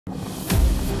Yeah!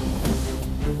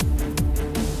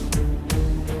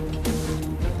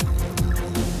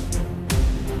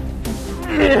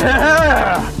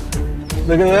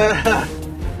 Look at that.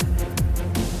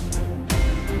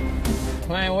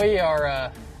 Man, we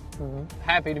are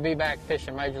happy to be back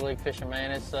fishing Major League Fishing, man.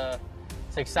 It's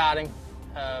exciting.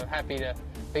 Happy to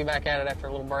be back at it after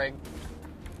a little break.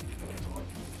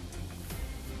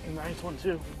 Nice one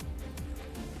too.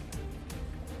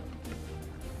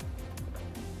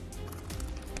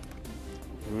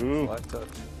 Ooh. Light touch.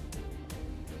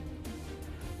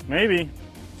 Maybe.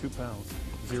 2 pounds,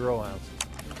 0 ounce.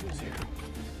 0.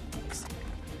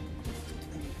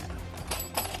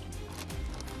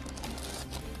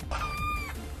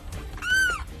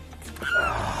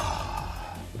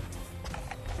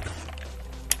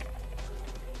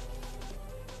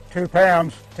 2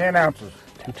 pounds, 10 ounces.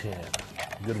 210.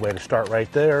 Good way to start right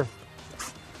there.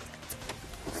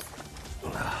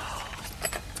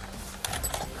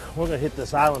 We're gonna hit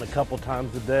this island a couple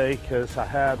times a day because I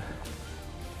had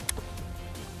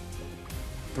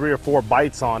 3 or 4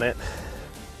 bites on it.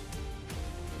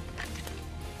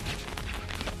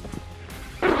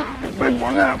 Big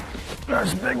one now.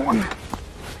 That's a big one.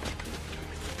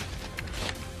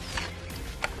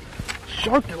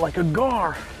 Sharked it like a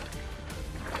gar.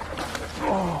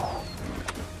 Oh.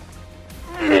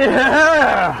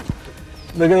 Yeah!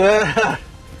 Look at that.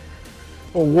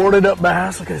 A warded up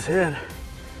bass. Look at his head.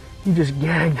 He just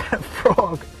gagged that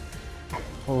frog.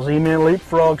 Well, Z-Man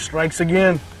Leapfrog strikes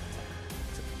again.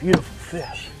 It's a beautiful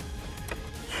fish.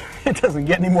 It doesn't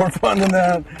get any more fun than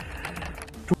that.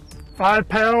 5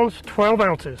 pounds, 12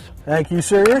 ounces. Thank you,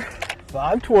 sir.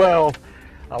 512.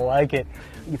 I like it.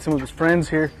 Get some of his friends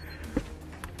here.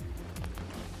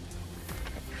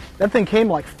 That thing came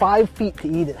like 5 feet to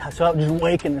eat it. So I was just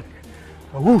waking.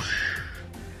 Whoosh.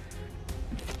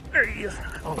 There he is.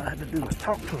 All I had to do was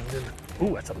talk to him.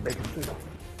 Ooh, that's a big one too.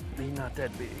 He's not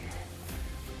that big.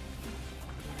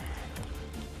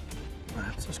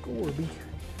 That's a scorby.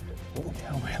 Oh,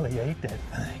 I really ate that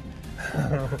thing.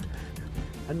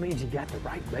 That means you got the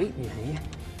right bait in your hand.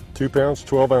 2 pounds,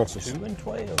 12 ounces. 2 and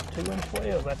 12. 2 and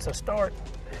 12. That's a start.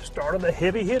 Start of the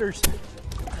heavy hitters.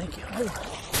 Thank you.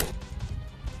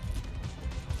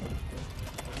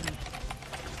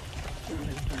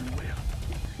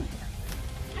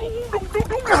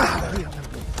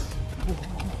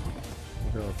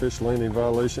 Got a fish landing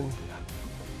violation.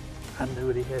 I knew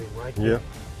it. He had him right there. Yeah.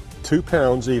 2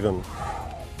 pounds even.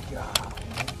 God.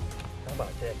 How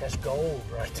about that? That's gold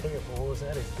right there, boys.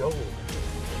 That is gold.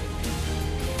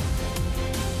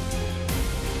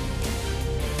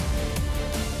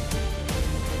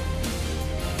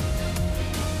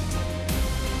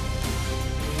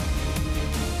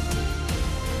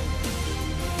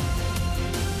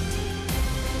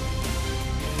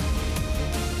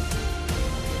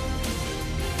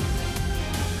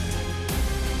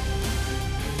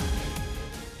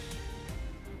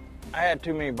 I had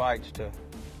too many bites to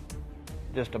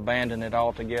just abandon it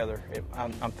altogether.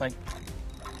 I'm thinking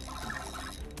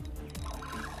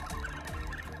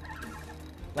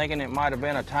it might have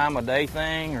been a time of day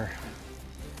thing or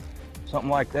something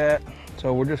like that.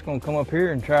 So we're just gonna come up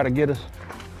here and try to get us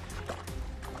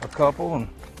a couple. And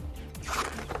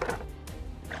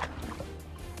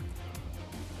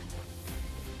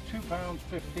 2 pounds,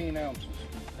 15 ounces.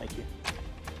 thank you.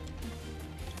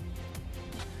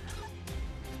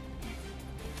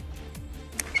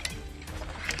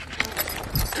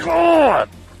 God!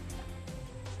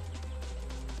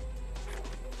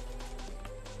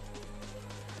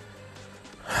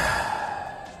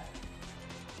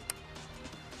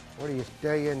 What do you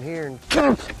stay in here and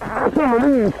That's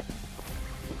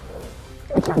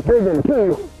a big one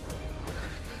too.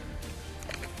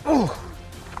 Oh.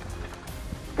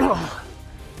 Oh.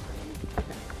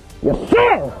 Yes,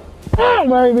 sir! Oh,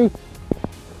 baby!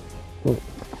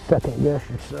 Second guess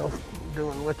yourself.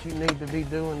 doing what you need to be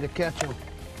doing to catch them?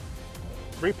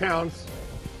 3 pounds,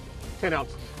 10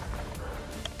 ounces.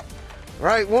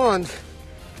 Right ones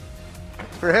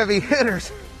for heavy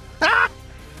hitters.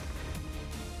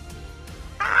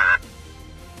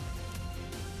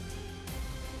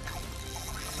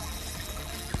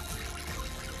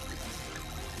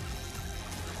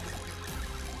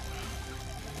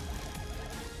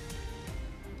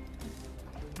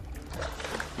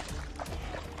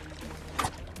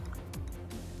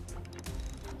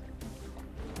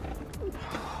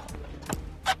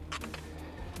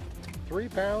 Three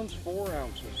pounds, 4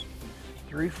 ounces.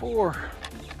 3, 4.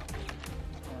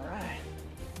 All right.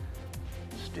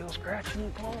 Still scratching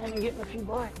and clawing and getting a few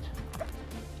bites.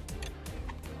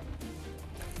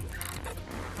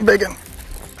 Big one.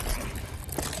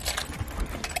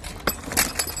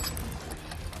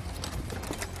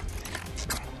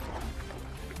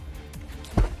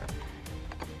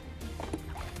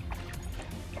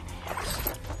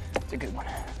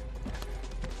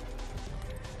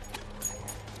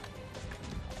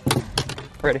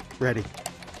 Ready? Ready.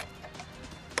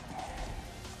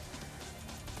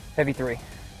 Heavy 3.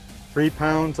 3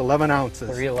 pounds, 11 ounces.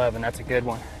 311. That's a good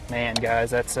one, man, guys.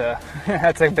 That's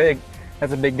that's a big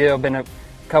deal. Been a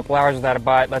couple hours without a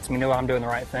bite. Lets me know I'm doing the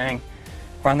right thing.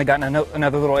 Finally gotten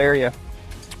another little area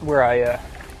where I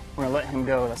let him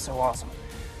go. That's so awesome.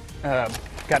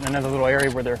 Gotten another little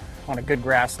area where they're on a good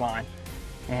grass line,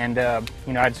 and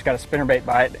you know, I just got a spinnerbait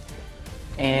bite,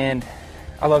 and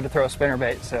I love to throw a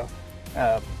spinnerbait, so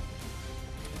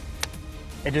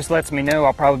it just lets me know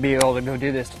I'll probably be able to go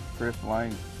do this. Chris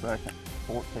Lane's second,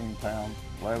 14 pounds,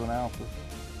 11 ounces.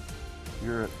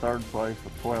 You're at third place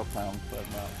with 12 pounds, 7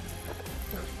 ounces.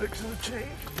 Just fixing the chain.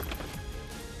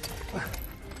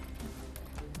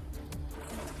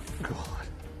 God.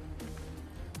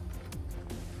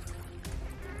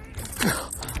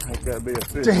 That's got to be a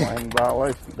fish lane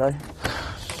violation today.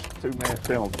 2-man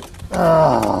penalty.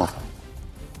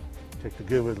 Take the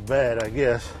good with the bad, I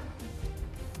guess.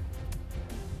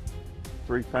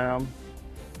 3 pounds,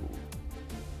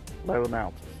 11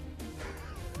 ounces.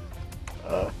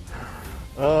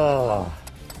 Oh,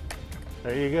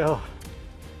 there you go.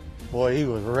 Boy, he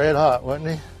was red hot,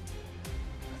 wasn't he? I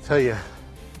tell you,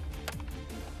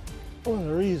 one of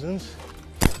the reasons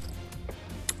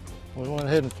we went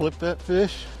ahead and flipped that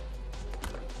fish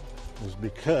was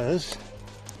because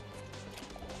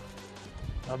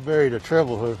I buried a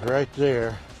treble hook right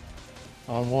there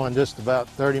on one just about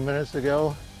 30 minutes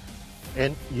ago,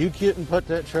 and you couldn't put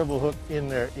that treble hook in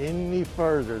there any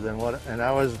further than what, and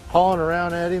I was pawing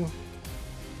around at him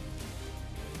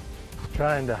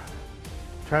trying to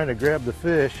grab the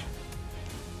fish,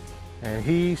 and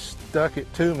he stuck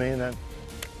it to me, and then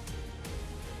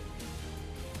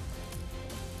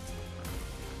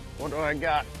What do I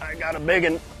got? I got a big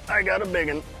one. I got a big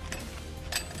one.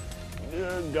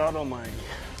 Good God Almighty.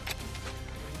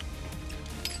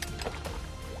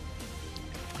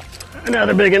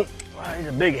 Another big one. Oh, he's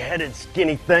a big-headed,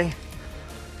 skinny thing.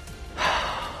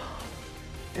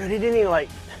 Dude, he didn't even like.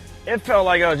 It felt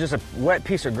like I was just a wet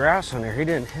piece of grass on there. He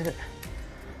didn't hit it.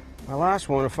 My last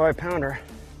one, a 5-pounder,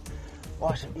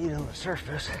 watched him eat on the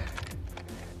surface.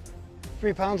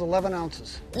 3 pounds, 11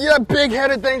 ounces. Yeah,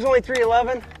 big-headed thing's only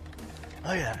 311.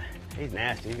 Oh yeah, he's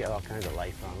nasty. He's got all kinds of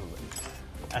life on him, but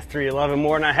that's 311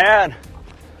 more than I had.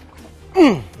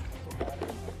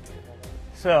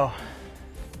 So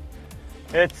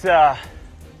it's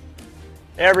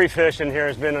every fish in here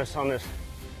has been on this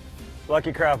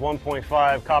Lucky Craft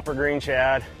 1.5 copper green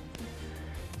shad.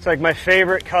 It's like my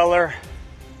favorite color.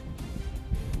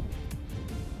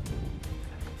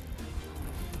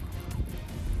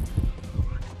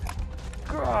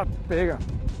 God, bigger.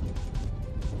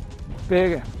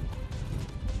 Bigger.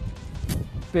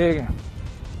 Bigger.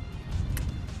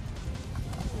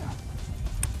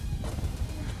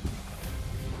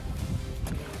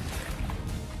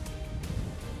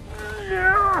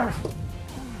 Yeah.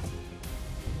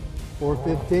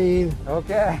 415.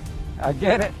 Okay, I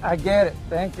get it. I get it.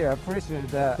 Thank you. I appreciate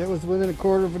that. It was within a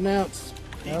quarter of an ounce.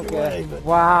 Okay.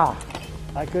 Wow.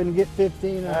 I couldn't get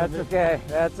 15 out That's of it. okay.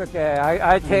 That's okay.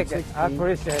 I take it. I 16.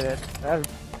 appreciate it.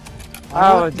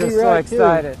 I want was to be just so right, too.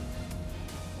 excited.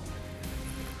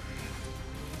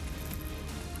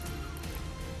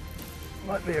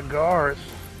 Might be a gar. It's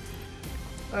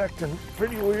acting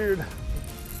pretty weird.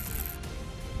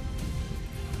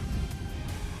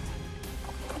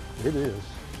 it is.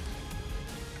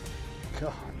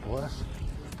 God bless.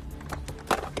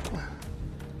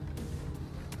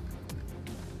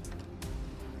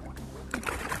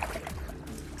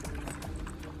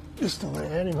 Just only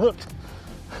had him hooked.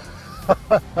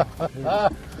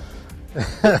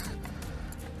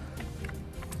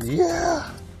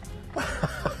 Yeah.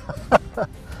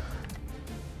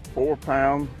 4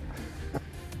 pounds,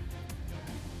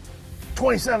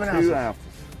 27 ounces. 2 ounces.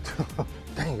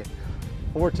 Dang it.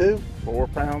 4.2? 4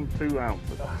 pounds, 2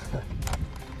 ounces.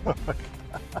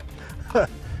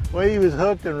 Way he was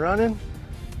hooked and running,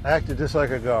 acted just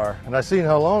like a gar. And I seen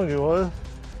how long he was.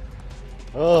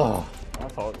 Oh. I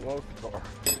thought it was a car.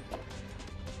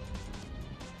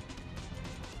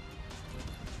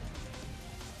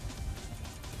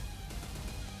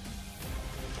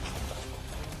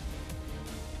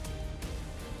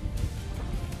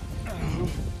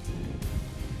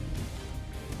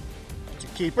 It's a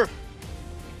keeper.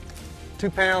 2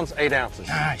 pounds, 8 ounces.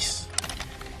 Nice.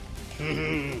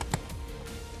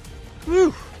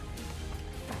 Whew.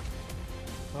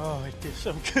 Oh, it did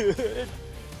so good.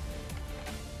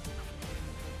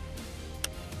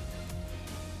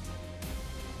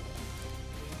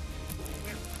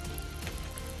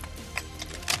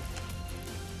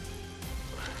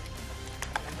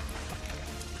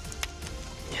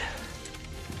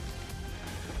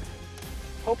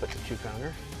 hope it's a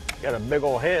 2-pounder. Got a big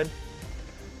old head.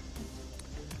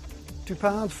 2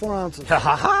 pounds, 4 ounces. Ha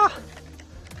ha ha!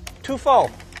 2 fall.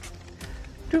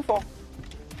 2 fall.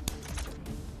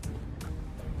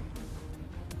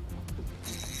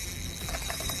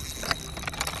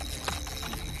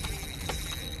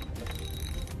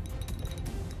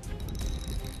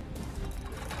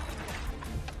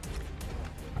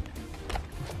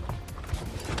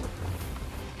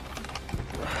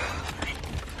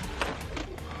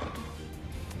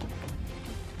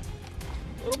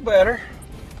 A little better.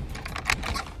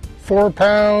 4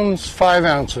 pounds, 5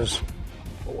 ounces.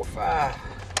 4, 5.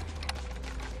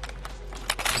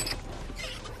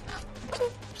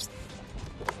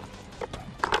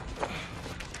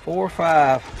 Four,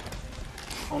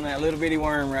 5 on that little bitty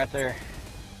worm right there.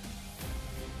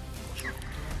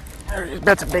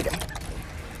 That's a big one.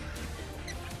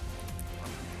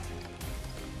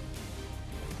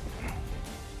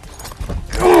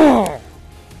 Oh,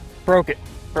 broke it.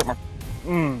 Broke my.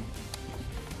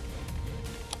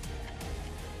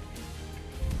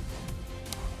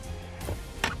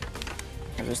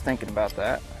 I was just thinking about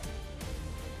that.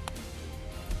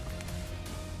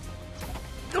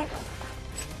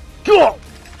 Go!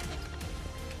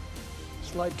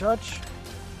 Slight touch.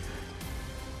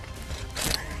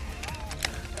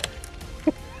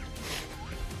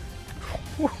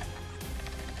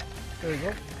 There you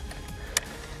go.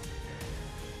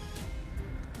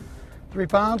 3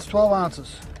 pounds, 12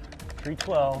 ounces.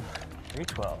 312.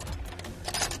 312.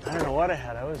 I don't know what I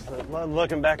had. I was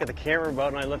looking back at the camera boat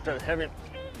and I looked at heavy.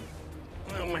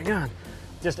 Oh my God.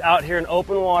 Just out here in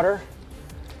open water.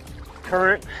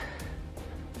 Current.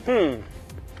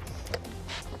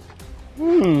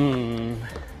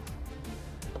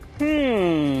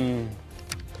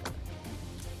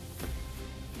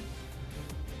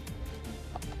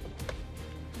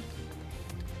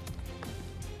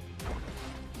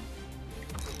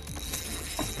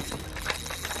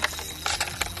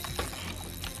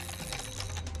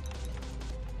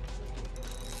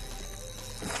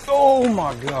 Oh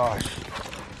my gosh.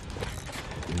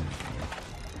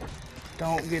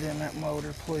 Don't get in that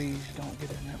motor, please. Don't get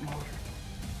in that motor.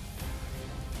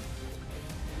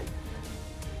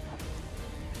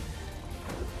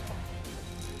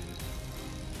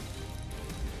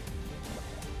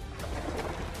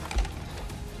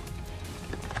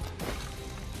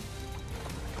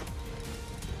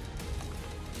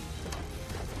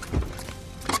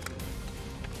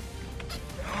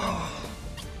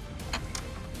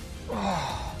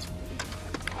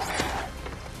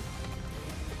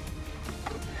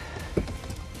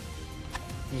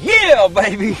 Yeah,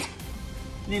 baby.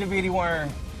 Little bitty worm.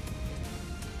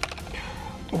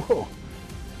 Whoa.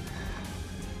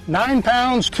 9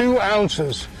 pounds, 2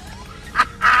 ounces.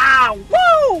 Ah,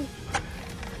 woo!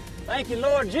 Thank you,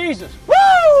 Lord Jesus.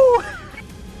 Woo!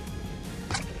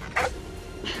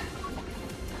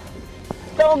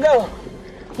 Don't go.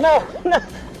 No, no,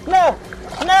 no,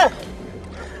 no.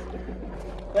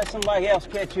 Let somebody else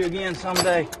catch you again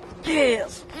someday.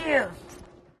 Yes, yes.